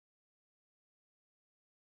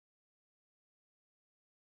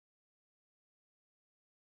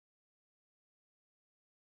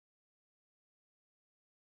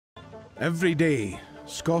Every day,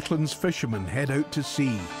 Scotland's fishermen head out to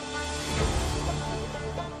sea,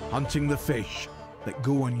 hunting the fish that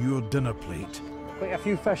go on your dinner plate. Quite a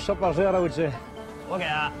few fish suppers there, I would say. Look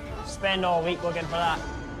at that. Spend all week looking for that.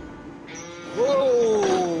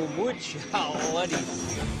 Whoa, much already.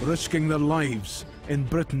 Risking their lives in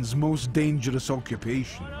Britain's most dangerous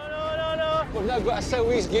occupation. No. We've now got a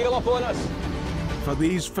southeast gale up on us. For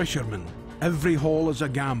these fishermen, every haul is a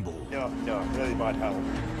gamble. No, really bad haul.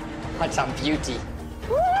 That's a beauty.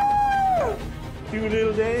 Woo! Do a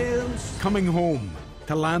little dance. Coming home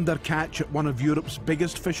to land their catch at one of Europe's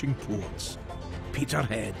biggest fishing ports,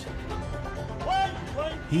 Peterhead.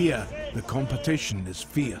 Here, the competition is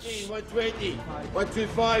fierce. 120,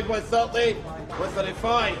 125, 130,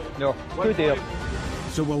 135. No, good deal.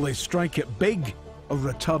 So will they strike it big or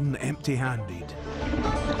return empty-handed?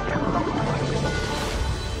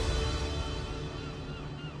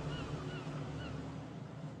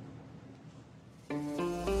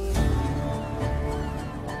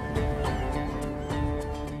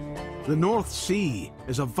 The North Sea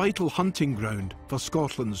is a vital hunting ground for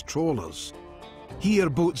Scotland's trawlers. Here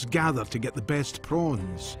boats gather to get the best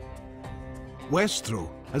prawns. Westrow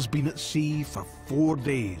has been at sea for 4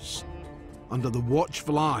 days, under the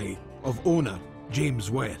watchful eye of owner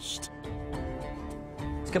James West.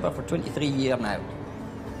 Skipper for 23 years now.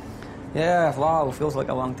 Yeah, wow, feels like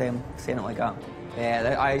a long time saying it like that.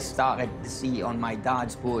 Yeah, I started the sea on my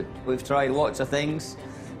dad's boat. We've tried lots of things,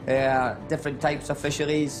 different types of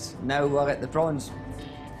fisheries. Now we're at the prawns.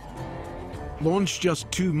 Launched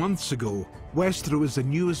just 2 months ago, Westrow is the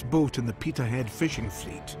newest boat in the Peterhead fishing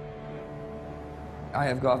fleet. I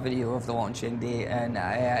have got a video of the launching day, and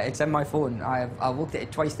it's in my phone. I've looked at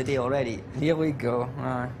it twice today already. Here we go.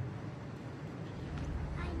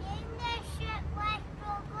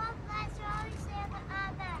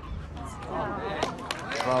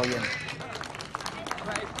 Brilliant.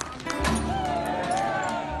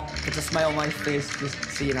 It's a smile on my face just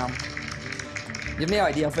seeing them. You've no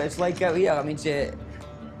idea what it's like out here. I mean,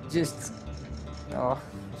 just, oh.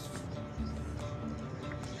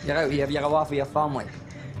 You're out here, you're away from your family.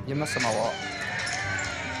 You miss them a lot.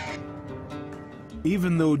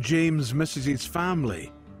 Even though James misses his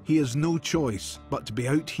family, he has no choice but to be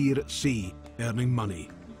out here at sea, earning money.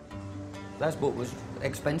 This boat was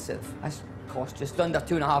expensive. This cost just under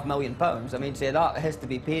 £2.5 million. I mean, that has to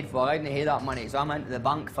be paid for. I didn't have that money, so I'm into the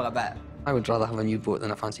bank for a bit. I would rather have a new boat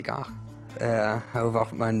than a fancy car. However,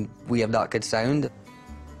 when weird that could sound,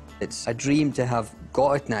 it's a dream to have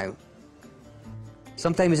got it now.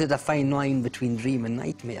 Sometimes it's a fine line between dream and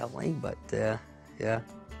nightmare, but yeah.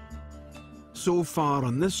 So far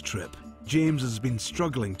on this trip, James has been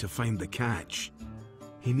struggling to find the catch.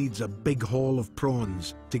 He needs a big haul of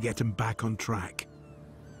prawns to get him back on track.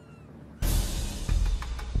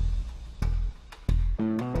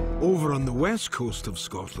 Over on the west coast of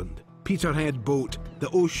Scotland, Peterhead boat, the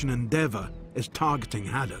Ocean Endeavour, is targeting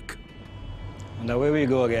haddock. And away we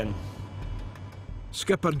go again.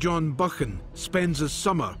 Skipper John Buchan spends his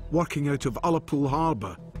summer working out of Ullapool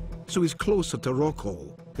Harbour, so he's closer to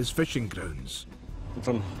Rockall, his fishing grounds.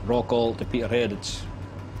 From Rockall to Peterhead, it's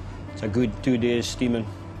a good 2 days steaming,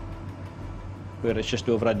 where it's just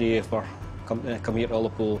over a day for come here to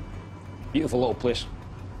Ullapool. Beautiful little place.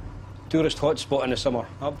 Tourist hotspot in the summer,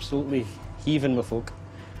 absolutely heaving with folk.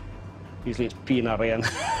 Usually it's peeing a rain.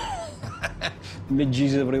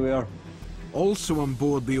 Midges everywhere. Also on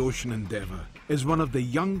board the Ocean Endeavour is one of the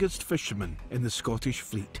youngest fishermen in the Scottish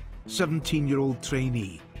fleet, 17-year-old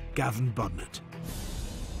trainee, Gavin Burnett.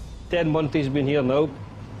 10 months he's been here now.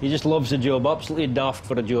 He just loves the job, absolutely daft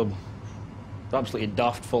for a job. Absolutely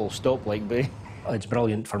daft, full stop, like me. It's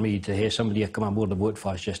brilliant for me to have somebody come on board the boat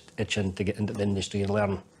for us, just itching to get into the industry and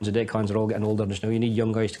learn. The deckhands are all getting older just now. You need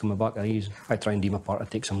young guys to come back. I try and do my part to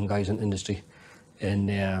take some guys into the industry and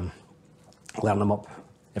learn them up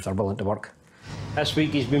if they're willing to work. This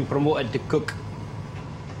week he's been promoted to cook.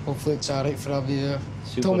 Hopefully it's alright for a year.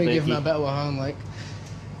 Super Tommy Becky. gave me a bit of a hand, like.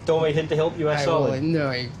 Tommy had to help you with solid? No,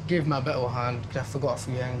 he gave me a bit of a hand, because I forgot a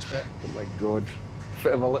few things, but... Oh my God.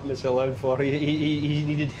 Bit of a litmus allowed for. He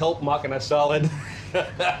needed help making a salad.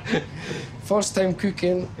 First time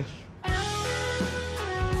cooking.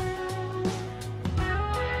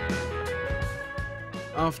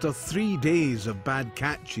 After 3 days of bad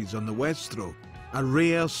catches on the Westrow, a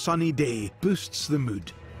rare sunny day boosts the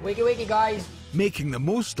mood. Wakey, wakey, guys. Making the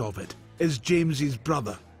most of it is James's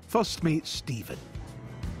brother, first mate Stephen.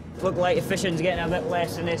 Look like the fishing's getting a bit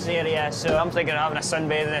less in this area, so I'm thinking of having a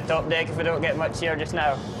sunbathe in the top deck if we don't get much here just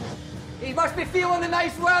now. He must be feeling the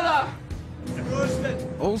nice weather.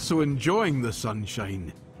 Also enjoying the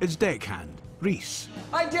sunshine is deckhand Reese.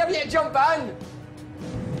 I dare you to jump in!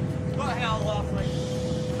 What the hell, lovely?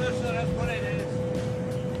 That's what it is.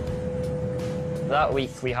 That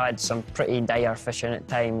week we had some pretty dire fishing at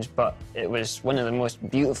times, but it was one of the most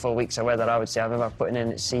beautiful weeks of weather I would say I've ever put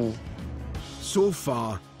in at sea. So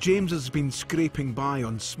far, James has been scraping by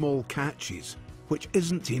on small catches, which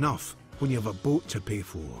isn't enough when you have a boat to pay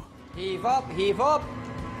for. Heave up, heave up!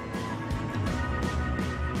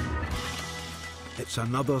 It's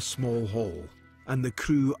another small haul, and the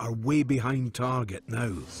crew are way behind target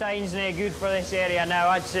now. Sign's no good for this area now.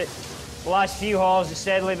 I'd say the last few hauls have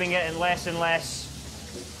steadily been getting less and less.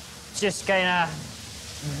 It's just kind of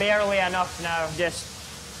barely enough now.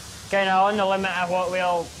 Just kind of on the limit of what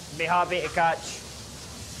we'll be happy to catch.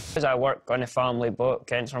 Because I work on a family boat,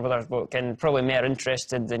 Kent's my brother's boat, Ken, probably more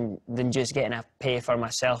interested than just getting a pay for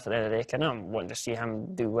myself at the end of the day. Ken, I'm wanting to see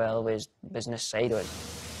him do well with his business side of it.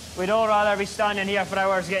 We'd all rather be standing here for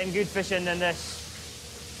hours getting good fishing than this.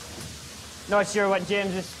 Not sure what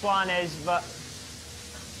James's plan is, but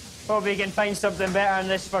hope he can find something better than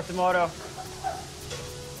this for tomorrow.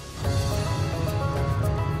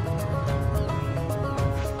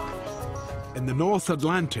 In the North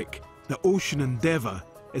Atlantic, the Ocean Endeavour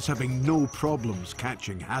is having no problems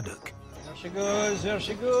catching haddock. There she goes, there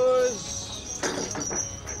she goes.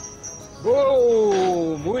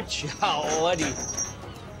 Boom! Mucha lady.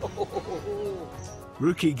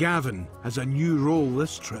 Rookie Gavin has a new role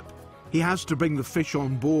this trip. He has to bring the fish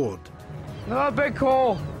on board. Another big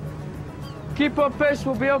haul. Keep up fish,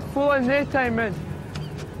 we'll be up full in no time, man.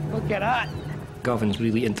 Look at that. Gavin's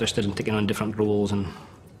really interested in taking on different roles and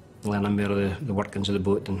learning more of the workings of the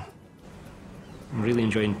boat, and I'm really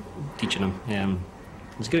enjoying teaching him.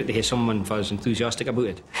 It's great to hear someone who's enthusiastic about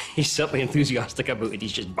it. He's certainly enthusiastic about it,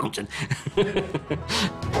 he's just bouncing.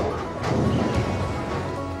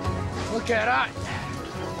 Look at that.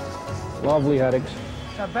 Lovely haddocks.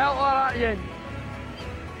 It's a belter at you.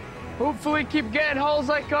 Hopefully keep getting hauls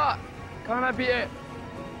like that. Can I beat it?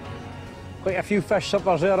 Quite a few fish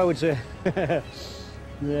suppers there, I would say.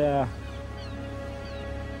 Yeah.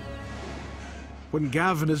 When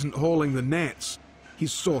Gavin isn't hauling the nets,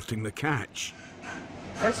 he's sorting the catch.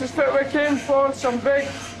 This is what we came for, some big,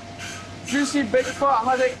 juicy, big fat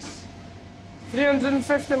haddocks.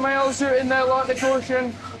 350 miles out in the Atlantic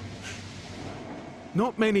Ocean.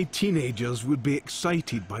 Not many teenagers would be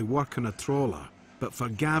excited by working a trawler, but for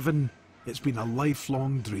Gavin, it's been a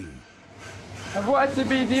lifelong dream. I've wanted to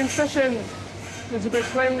be doing fishing since about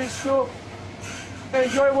primary school. I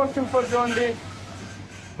enjoy working for John Day.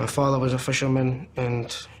 My father was a fisherman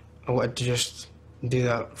and I wanted to just do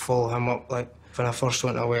that, follow him up. Like, when I first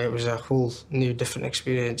went away, it was a whole new, different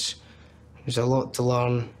experience. There was a lot to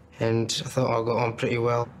learn and I thought I got on pretty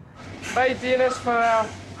well. I've been doing this for a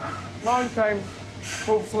long time,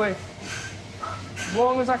 hopefully. As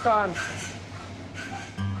long as I can.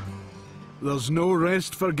 There's no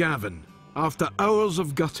rest for Gavin. After hours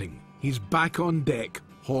of gutting, he's back on deck,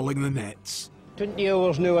 hauling the nets. 20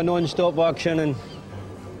 hours now of non-stop action, and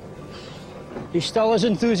he's still as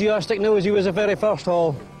enthusiastic now as he was the very first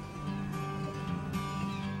haul.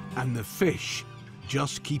 And the fish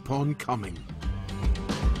just keep on coming.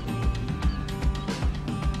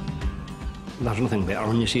 There's nothing better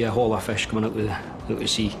when you see a haul of fish coming out of the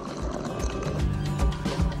sea.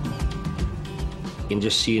 You can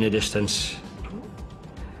just see in the distance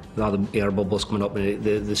the air bubbles coming up, and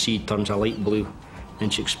the sea turns a light blue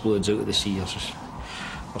and she explodes out of the sea.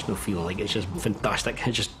 There's no feeling like it. It's just fantastic.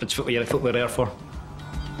 It's what we're there for.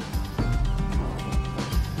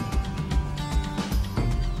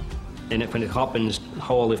 And when it happens,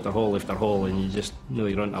 haul after haul after haul, and you just know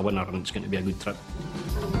you're on a winner and it's going to be a good trip.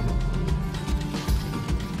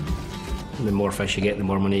 And the more fish you get, the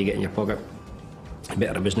more money you get in your pocket, the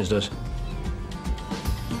better the business does.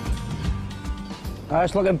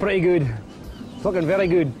 It's looking pretty good. It's looking very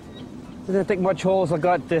good. Didn't take much hauls I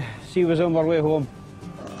got to see was on our way home.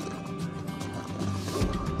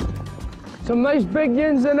 Some nice big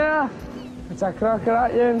yins in there. It's a cracker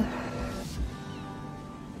at yin.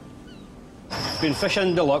 Been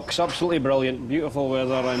fishing deluxe, absolutely brilliant. Beautiful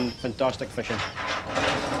weather and fantastic fishing.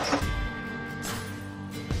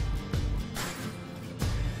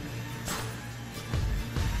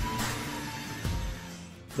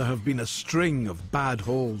 There have been a string of bad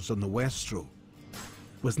hauls on the Westro.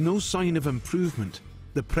 With no sign of improvement,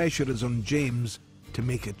 the pressure is on James to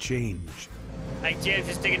make a change. I think James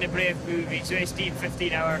is taking a brave move. He's wasted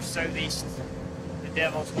 15 hours southeast, the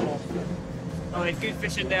Devil's Hole. I had good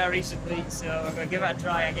fishing there recently, so we're going to give it a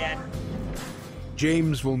try again.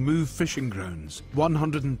 James will move fishing grounds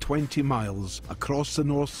 120 miles across the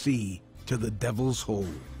North Sea to the Devil's Hole.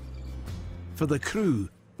 For the crew,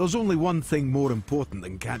 there's only one thing more important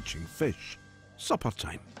than catching fish: supper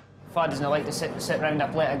time. Fa doesn't like to sit around a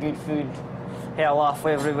plate of good food, have a laugh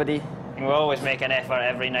with everybody. We always make an effort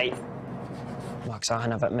every night. Like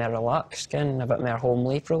something a bit more relaxed, a bit more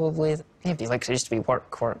homely probably. Nobody likes it, used to be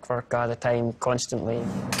work all the time, constantly.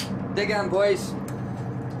 Dig in, boys.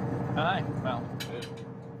 Aye, well.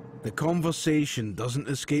 The conversation doesn't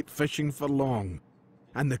escape fishing for long,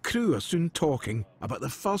 and the crew are soon talking about the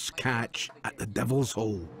first catch at the Devil's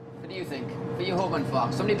Hole. What do you think? What are you hoping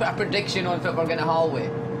for? Somebody put a prediction on what we're going to haul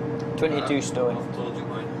with. 22 stone. I've told you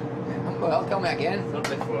mine. Well, tell me again.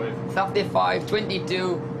 35. 35,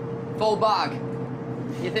 22, full bag.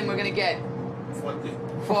 You think we're going to get? 40.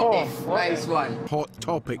 40. Nice one. Hot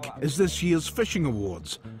topic is this year's Fishing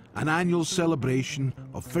Awards, an annual celebration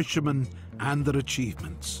of fishermen and their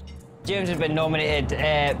achievements. James has been nominated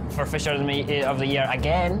for Fisher of the Year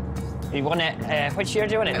again. He won it, which year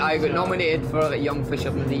did you win it? I got nominated for Young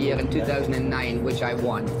Fisherman of the Year in 2009, which I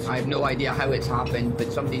won. I have no idea how it's happened,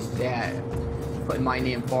 but somebody's putting my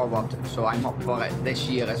name forward, so I'm up for it this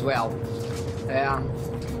year as well.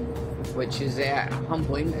 Which is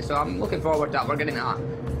humbling, so I'm looking forward to that. We're getting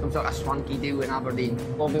some sort of swanky do in Aberdeen.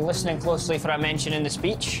 We'll be listening closely for a mention in the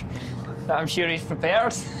speech that I'm sure he's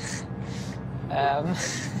prepared.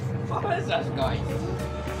 What is this guy?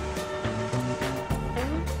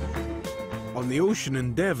 On the Ocean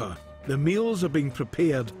Endeavour, the meals are being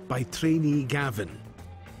prepared by trainee Gavin.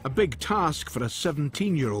 A big task for a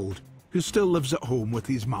 17-year-old who still lives at home with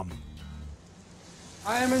his mum.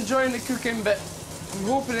 I am enjoying the cooking, but I'm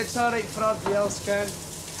hoping it's all right for everybody else, Ken.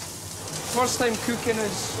 First time cooking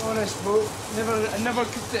is on this boat. I never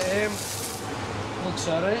cooked at home. Looks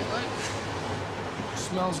all right, like.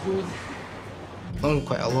 Smells good. Learned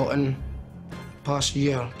quite a lot in the past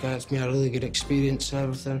year. It's been a really good experience and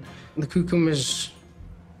everything. The cooking was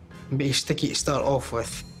a bit sticky to start off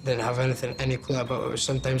with. Didn't have any clue about it. I was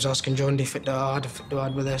sometimes asking John if it had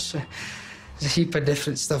with this. There's a heap of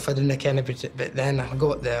different stuff I didn't ken about it, but then I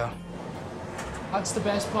got there. That's the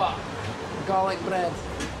best part, garlic bread.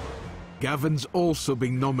 Gavin's also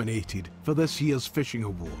been nominated for this year's Fishing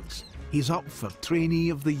Awards. He's up for Trainee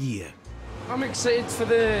of the Year. I'm excited for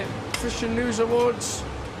the Fishing News Awards.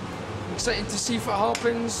 I'm excited to see if it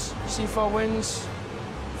happens, see if I wins.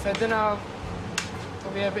 If I didn't, I'll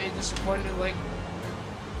be a bit disappointed, like.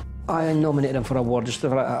 I nominated him for an award just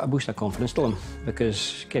for a boost of confidence to him,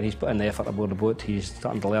 because again, he's put in the effort aboard the boat, he's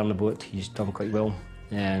starting to learn the boat, he's done quite well,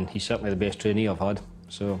 and he's certainly the best trainee I've had,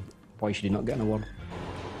 so why should he not get an award?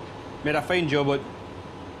 Made a fine job, but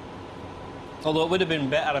although it would have been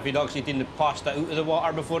better if he'd actually taken the pasta out of the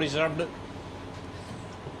water before he served it.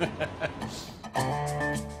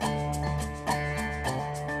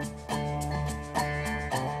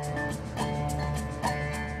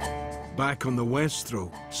 Back on the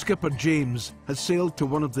Westro, skipper James has sailed to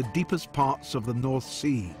one of the deepest parts of the North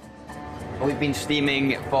Sea. We've been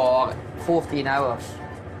steaming for 14 hours.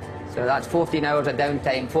 So that's 14 hours of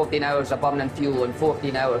downtime, 14 hours of burning fuel, and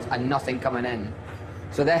 14 hours and nothing coming in.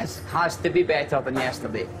 So this has to be better than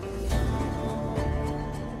yesterday.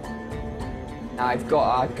 I've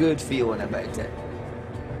got a good feeling about it.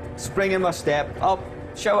 Spring in my step, up,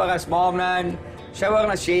 shower this morning, shower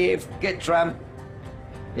and a shave, get trim.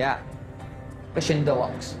 Yeah, fishing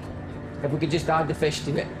deluxe. If we could just add the fish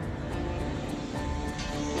to it.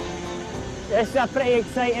 This is a pretty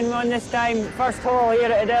exciting one this time. First haul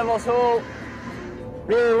here at the Devil's Hole.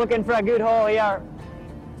 Really looking for a good haul here.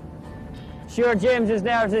 Sure James's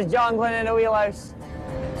nerves is jangling in the wheelhouse.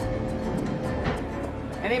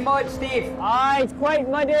 Any mud, Steve? Aye, it's quite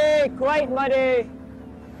muddy, quite muddy.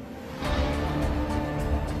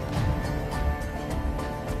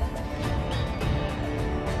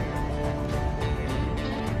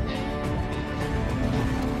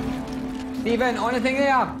 Stephen, anything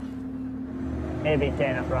there? Maybe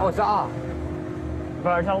 10 of Oh, is that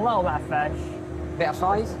but there's a little bit of fish. better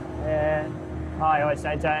size? Yeah. Aye, it's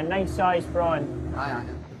a nice sized prawn. Aye.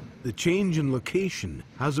 The change in location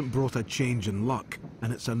hasn't brought a change in luck,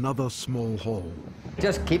 and it's another small haul.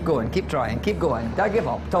 Just keep going, keep trying, keep going. Don't give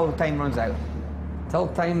up till time runs out. Till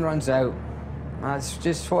time runs out. That's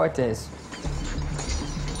just what it is.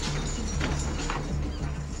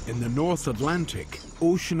 In the North Atlantic,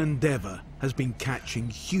 Ocean Endeavour has been catching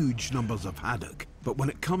huge numbers of haddock. But when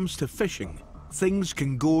it comes to fishing, things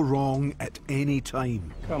can go wrong at any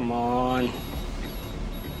time. Come on.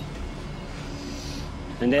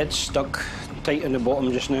 The net's stuck tight in the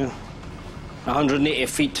bottom just now. 180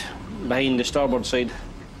 feet behind the starboard side.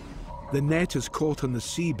 The net is caught on the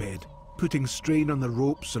seabed, putting strain on the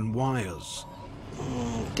ropes and wires.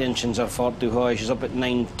 tensions are far too high. She's up at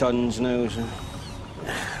 9 tons now, so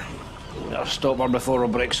I'll stop her before her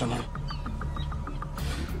brakes on her.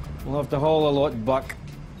 We'll have to haul a lot back.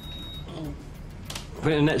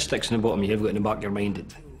 When the net sticks in the bottom, you have got in the back of your mind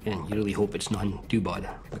that you really hope it's nothing too bad,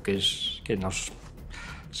 because again, there's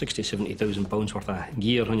 60,000–70,000 pounds worth of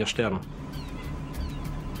gear on your stern.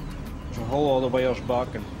 So haul all the wires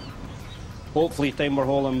back, and hopefully time we're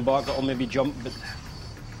hauling back it'll maybe jump, but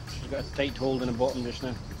she's got a tight hold in the bottom just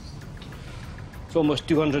now. It's almost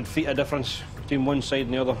 200 feet of difference between one side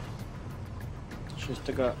and the other. She's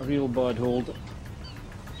took a real bad hold.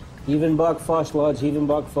 Heaving back fast, lads, heaving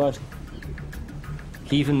back fast.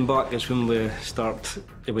 Heaving back is when we start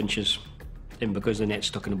the winches, and because the net's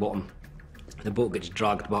stuck in the bottom, the boat gets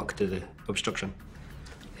dragged back to the obstruction,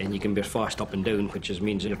 and you can be fast up and down, which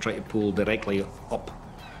means that you're trying to pull directly up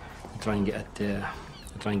to try and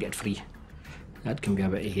get it free. That can be a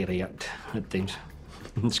bit hairy at times.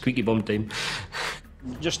 Squeaky bum time.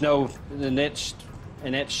 Just now the net's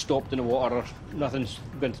stopped in the water. Nothing's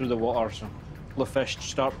going through the water, so the fish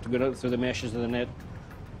start to go out through the meshes of the net.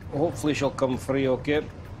 Hopefully she'll come free okay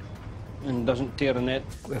and doesn't tear the net.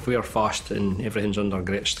 If we are fast and everything's under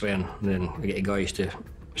great strain, then we get the guys to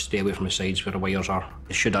stay away from the sides where the wires are.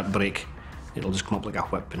 Should that break, it'll just come up like a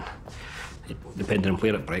whip, and depending on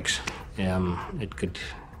where it breaks, it could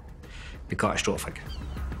be catastrophic.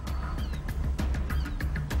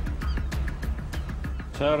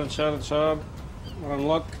 Sir, we're in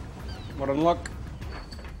luck. We're in luck.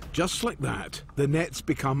 Just like that, the nets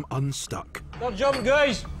become unstuck. Don't jump,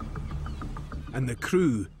 guys! And the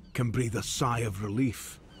crew can breathe a sigh of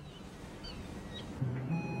relief.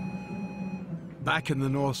 Back in the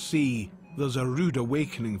North Sea, there's a rude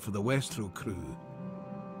awakening for the Westrow crew.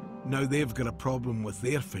 Now they've got a problem with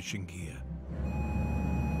their fishing gear.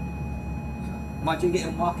 Imagine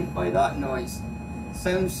getting wakened by that noise.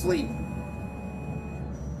 Sound sleep.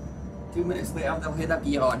 2 minutes later, they'll hit that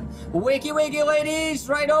gear on. Wakey, wakey, ladies!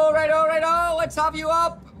 Righto, righto, righto! Let's have you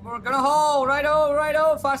up! We're gonna haul! Righto,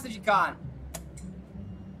 righto! Fast as you can.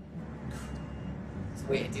 That's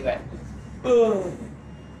the way to do it.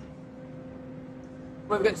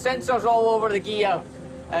 We've got sensors all over the gear,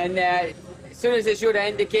 and as soon as it showed an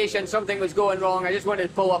indication something was going wrong, I just wanted to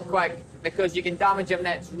pull up quick, because you can damage your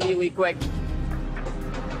nets really quick.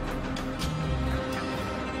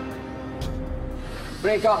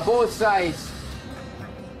 Break up both sides.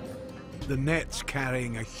 The net's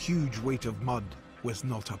carrying a huge weight of mud with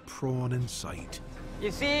not a prawn in sight. You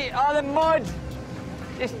see all the mud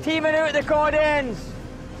just teeming out the cord ends.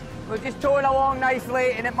 We're just towing along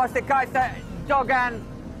nicely, and it must have caught that dog in.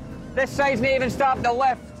 This side's not even starting to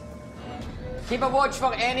lift. Keep a watch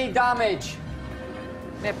for any damage.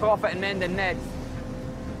 No profit in mending nets.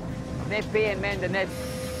 No pay in mending nets.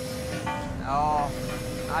 Oh,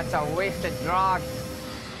 that's a wasted drag.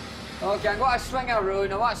 Okay, I'm going to swing a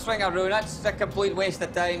rune. I want to swing a rune. That's a complete waste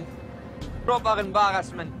of time. Proper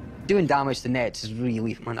embarrassment. Doing damage to nets is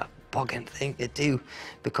really a bugging thing to do,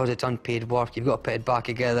 because it's unpaid work. You've got to put it back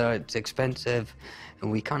together. It's expensive, and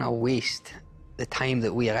we kind of waste the time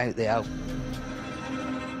that we are out there.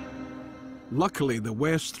 Luckily, the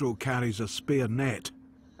Westrow carries a spare net,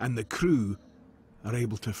 and the crew are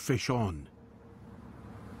able to fish on.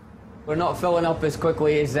 We're not filling up as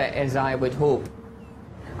quickly as I would hope.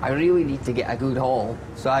 I really need to get a good haul,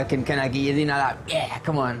 so I can kind of get in that, yeah,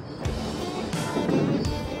 come on.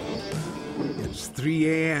 It's 3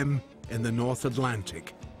 a.m. in the North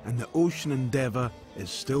Atlantic, and the Ocean Endeavour is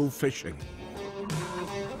still fishing.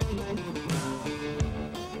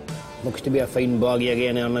 Looks to be a fine bogey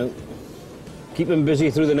again here now. Keep him busy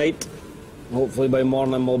through the night. Hopefully by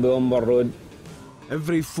morning we'll be on our road.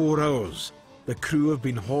 Every 4 hours, the crew have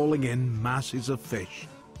been hauling in masses of fish.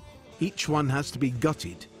 Each one has to be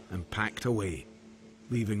gutted and packed away,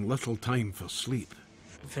 leaving little time for sleep.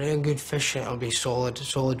 For any good fishing, it'll be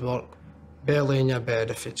solid work. Barely in your bed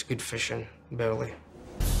if it's good fishing, barely.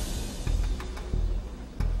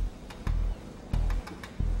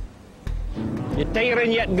 You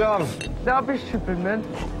tiring yet, Gov? That'll be stupid, man.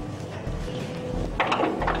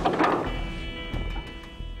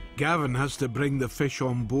 Gavin has to bring the fish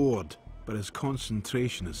on board, but his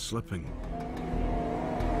concentration is slipping.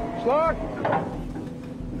 Slot!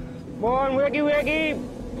 Come on, wakey, wakey!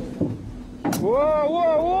 Whoa,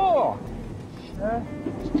 whoa, whoa!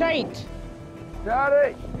 It's tight. Got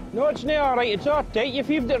it. No, it's not all right. It's all tight. You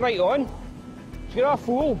heaved it right on. You're a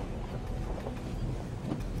fool.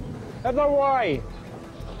 Other way.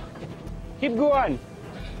 Keep going.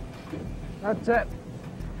 That's it.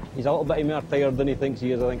 He's a little bit more tired than he thinks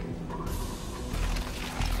he is, I think.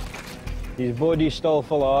 His body's still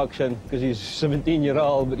full of oxygen because he's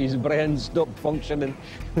 17-year-old, but his brain's stopped functioning.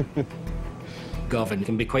 Gavin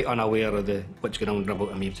can be quite unaware of what's going on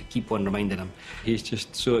about him. You have to keep on reminding him. He's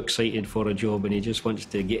just so excited for a job and he just wants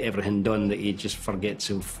to get everything done that he just forgets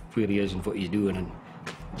of where he is and what he's doing and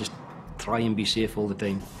just try and be safe all the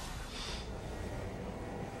time.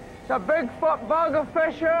 It's a big fat bag of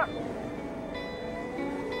fish here.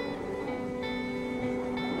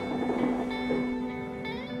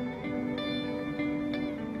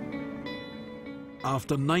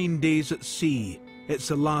 After 9 days at sea, it's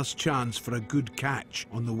the last chance for a good catch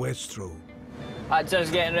on the Westrow. That's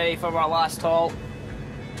us getting ready for our last haul.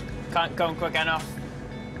 Can't come quick enough.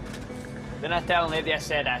 Didn't I tell Lady I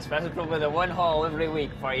said this? This is probably the one haul every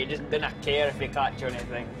week where you just didn't care if you catch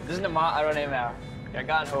anything. Doesn't matter anymore. You're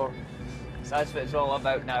going home. So that's what it's all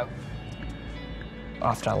about now.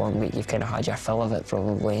 After a long week, you've kind of had your fill of it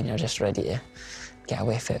probably, and you're just ready to get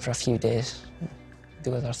away from it for a few days,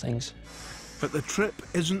 do other things. But the trip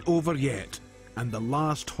isn't over yet, and the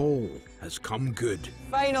last haul has come good.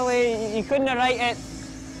 Finally, you couldn't write it.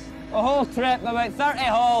 A whole trip, about 30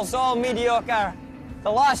 hauls, all mediocre.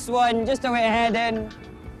 The last one, just a way to head in.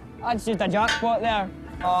 That's just a jackpot there.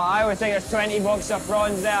 Oh, I would think there's 20 bucks of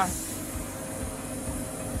prawns there.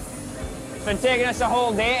 It's been taking us a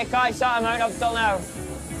whole day to catch that amount up till now.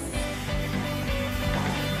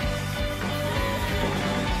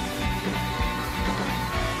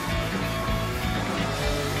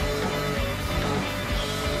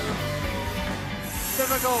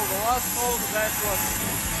 Typical, the last hole, the best one.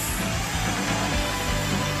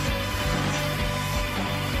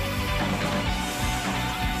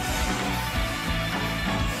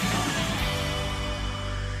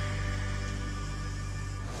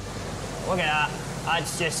 Look at that.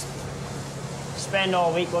 That's just spend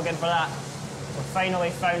all week looking for that. We finally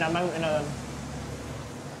found a mountain of them.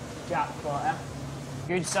 Jackpot, eh?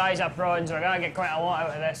 Good size of prawns. We're gonna get quite a lot out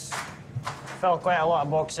of this. Fill quite a lot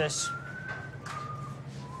of boxes.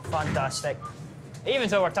 Fantastic. Even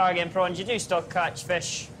though we're targeting prawns, you do still catch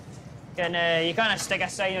fish. You kind of stick a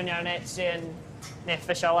sign on your net saying no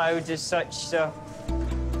fish allowed as such, so. I'm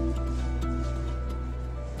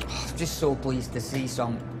just so pleased to see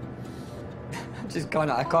some. You can't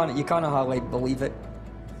hardly believe it.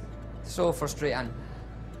 So frustrating.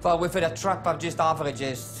 Well, we've had a trip I've just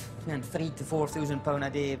averages £3,000 to £4,000 a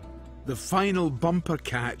day. The final bumper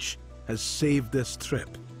catch has saved this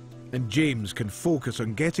trip, and James can focus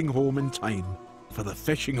on getting home in time for the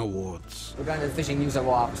fishing awards. We're going to the Fishing News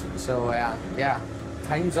Awards, so yeah,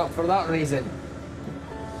 time's up for that reason.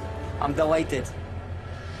 I'm delighted.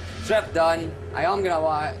 Trip done. I am going to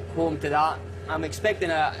walk home to that. I'm expecting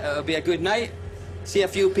it'll be a good night. See a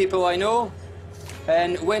few people I know,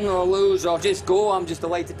 and win or lose or just go, I'm just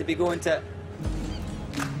delighted to be going to it.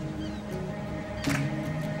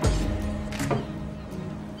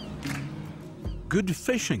 Good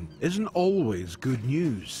fishing isn't always good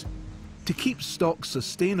news. To keep stocks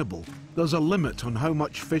sustainable, there's a limit on how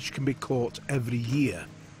much fish can be caught every year,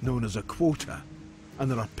 known as a quota,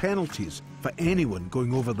 and there are penalties for anyone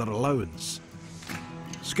going over their allowance.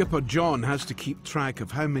 Skipper John has to keep track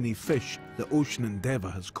of how many fish the Ocean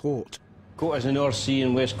Endeavour has caught. Quotas in the North Sea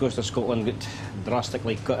and west coast of Scotland get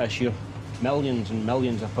drastically cut this year. Millions and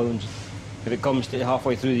millions of pounds. If it comes to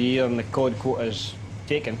halfway through the year and the cod quota is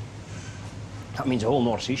taken, that means the whole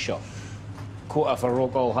North Sea shut. Quota for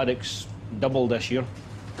rockall haddocks doubled this year,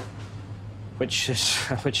 which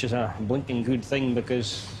is a blinking good thing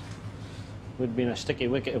because we'd be in a sticky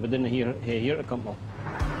wicket if we didn't hear to come.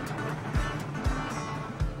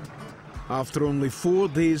 After only 4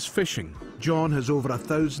 days fishing, John has over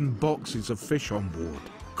 1,000 boxes of fish on board,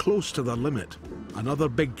 close to their limit. Another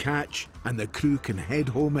big catch, and the crew can head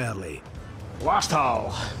home early. Last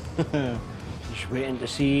haul. Just waiting to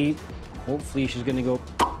see. Hopefully she's going to go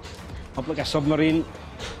up like a submarine.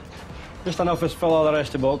 Just enough to fill all the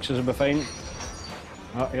rest of the boxes will be fine.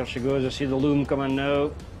 Oh, here she goes. I see the loom coming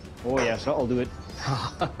now. Oh yes, that'll do it.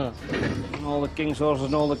 All the king's horses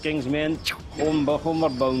and all the king's men,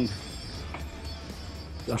 homeward bound.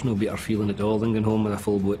 There's no better feeling at all than going home with a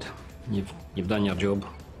full boat. You've done your job,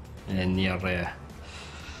 and you're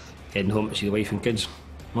heading home to see the wife and kids.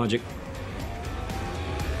 Magic.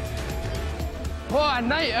 What a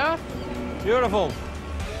night, huh? Beautiful.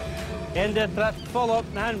 End of the trip, full up,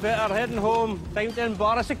 and better heading home. Time to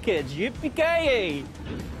embarrass the kids. Yippee-ki-yay!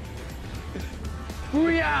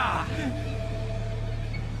 Booyah!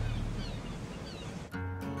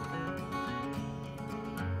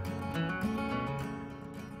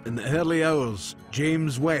 In the early hours,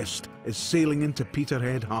 James West is sailing into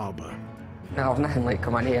Peterhead Harbour. No, nothing like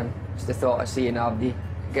coming home. Just the thought of seeing Abdi,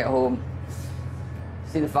 get home,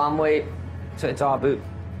 See the family, that's what it's all about.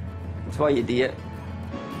 That's why you do it.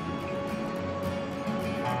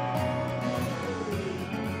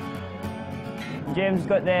 James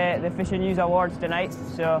got the Fishing News Awards tonight,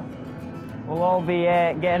 so we'll all be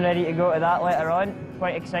getting ready to go to that later on.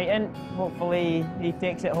 Quite exciting. Hopefully he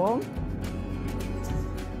takes it home.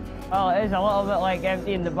 Well, it is a little bit like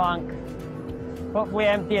emptying the bank. Hopefully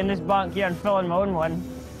emptying this bank here and filling my own one.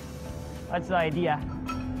 That's the idea.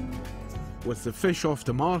 With the fish off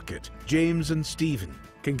the market, James and Stephen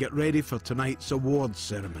can get ready for tonight's awards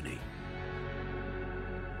ceremony.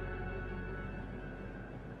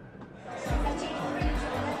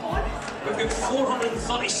 We've got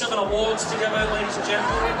 437 awards to give out, ladies and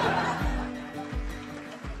gentlemen.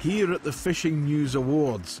 Here at the Fishing News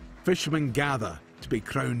Awards, fishermen gather to be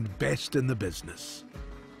crowned best in the business.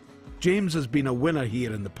 James has been a winner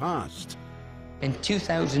here in the past. In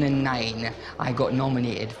 2009, I got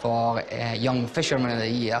nominated for Young Fisherman of the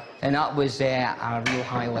Year, and that was a real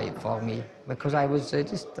highlight for me because I was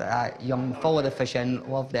just young, full of the fishing,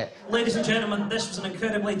 loved it. Ladies and gentlemen, this was an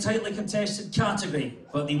incredibly tightly contested category,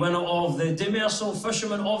 but the winner of the Demersal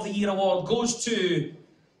Fisherman of the Year award goes to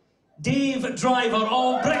Dave Driver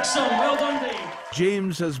of Brixham. Well done, Dave.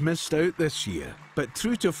 James has missed out this year, but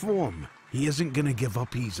true to form, he isn't going to give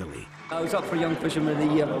up easily. I was up for Young Fisherman of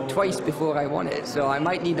the Year twice before I won it, so I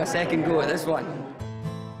might need a second go at this one.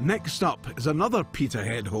 Next up is another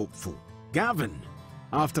Peterhead hopeful, Gavin.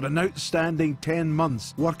 After an outstanding 10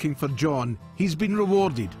 months working for John, he's been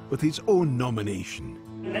rewarded with his own nomination.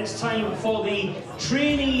 It's time for the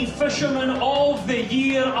Trainee Fisherman of the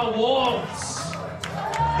Year Awards.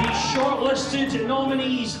 The shortlisted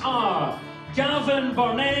nominees are Gavin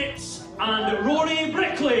Burnett and Rory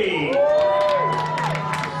Brickley.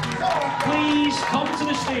 Please come to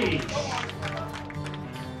the stage.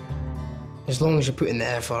 As long as you put in the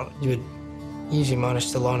effort, you would usually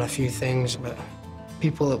manage to learn a few things, but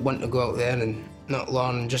people that want to go out there and not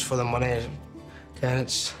learn just for the money,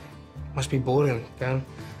 it must be boring, and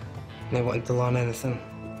they want to learn anything.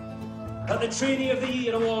 And the Trainee of the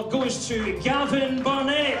Year award goes to Gavin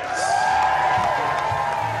Burnett.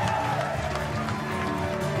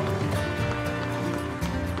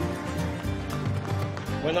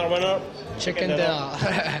 Winner, winner. Chicken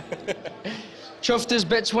dinner. Chuffed his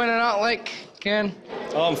bits winning that, like, Ken.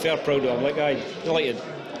 Oh, I'm fair proud of him, like I delighted.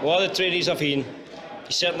 A lot of the trainees I've seen,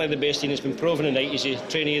 he's certainly the best, and it's been proven tonight. He's a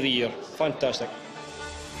Trainee of the Year. Fantastic.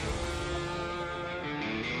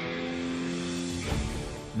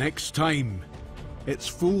 Next time, it's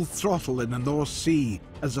full throttle in the North Sea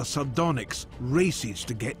as the Sardonyx races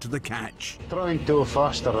to get to the catch. Trying to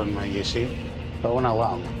faster than me, you see. I want to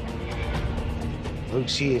let him. Look,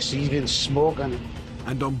 see, he's been smoking.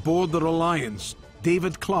 And on board the Reliance,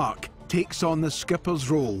 David Clark takes on the skipper's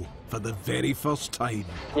role for the very first time.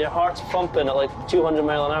 Your heart's pumping at like 200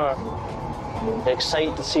 miles an hour. You're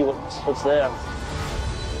excited to see what's there.